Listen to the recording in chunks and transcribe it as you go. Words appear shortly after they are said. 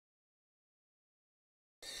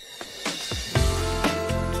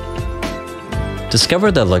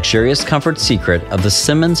Discover the luxurious comfort secret of the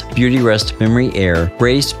Simmons BeautyRest Memory Aire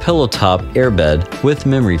raised pillow top airbed with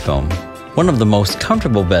memory foam. One of the most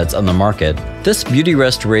comfortable beds on the market, this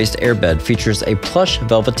BeautyRest raised airbed features a plush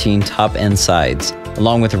velveteen top and sides,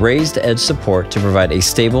 along with raised edge support to provide a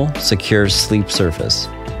stable, secure sleep surface.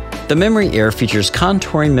 The Memory Aire features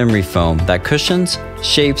contouring memory foam that cushions,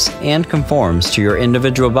 shapes, and conforms to your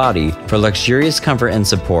individual body for luxurious comfort and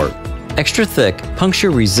support. Extra thick,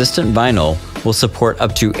 puncture-resistant vinyl will support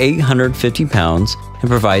up to 850 pounds and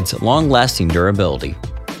provides long-lasting durability.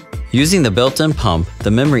 Using the built-in pump,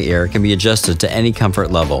 the Memory Aire can be adjusted to any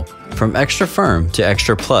comfort level, from extra firm to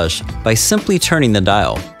extra plush, by simply turning the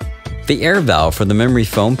dial. The air valve for the memory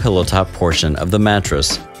foam pillow top portion of the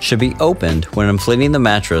mattress should be opened when inflating the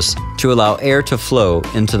mattress to allow air to flow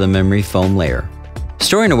into the memory foam layer.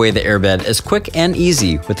 Storing away the airbed is quick and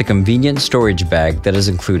easy with the convenient storage bag that is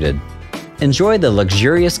included. Enjoy the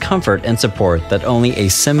luxurious comfort and support that only a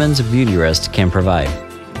Simmons BeautyRest can provide.